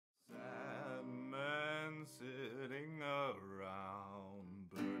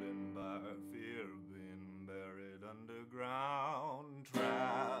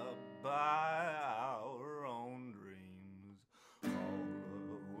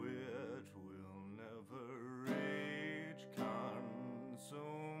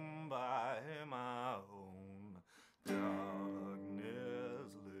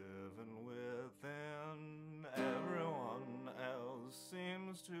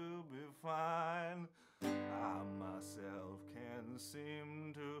to be fine. I myself can't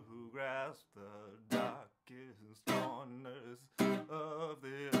seem to grasp the darkest corners of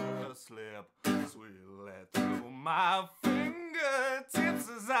the earth. Slip sweetly through my fingertips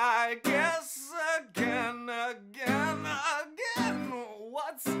as I guess again.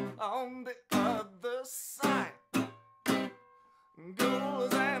 What's on the other side?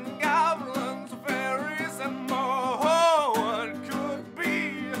 Ghouls and goblins, fairies and more. What could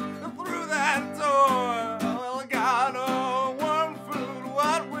be through that door? Well, God, oh, worm food,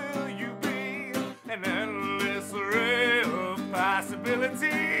 what will you be? An endless array of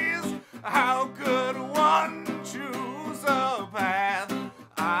possibilities. How could one choose a path?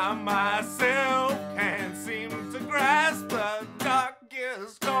 I myself can't seem to grasp the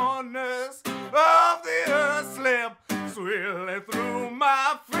darkest corners of the earth. Slip swiftly through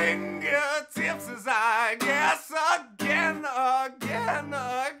my fingertips as I guess again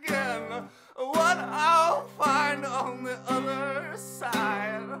what I'll find on the other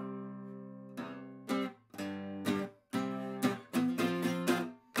side.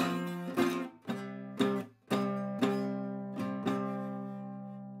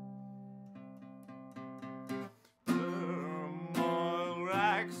 Turmoil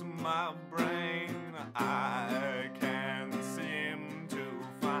racks my brain. I can't seem to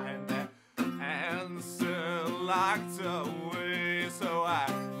find that answer locked away, so I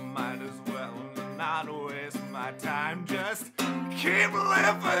might as well not waste my time. Just keep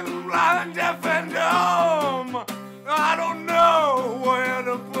living blind, deaf, and dumb.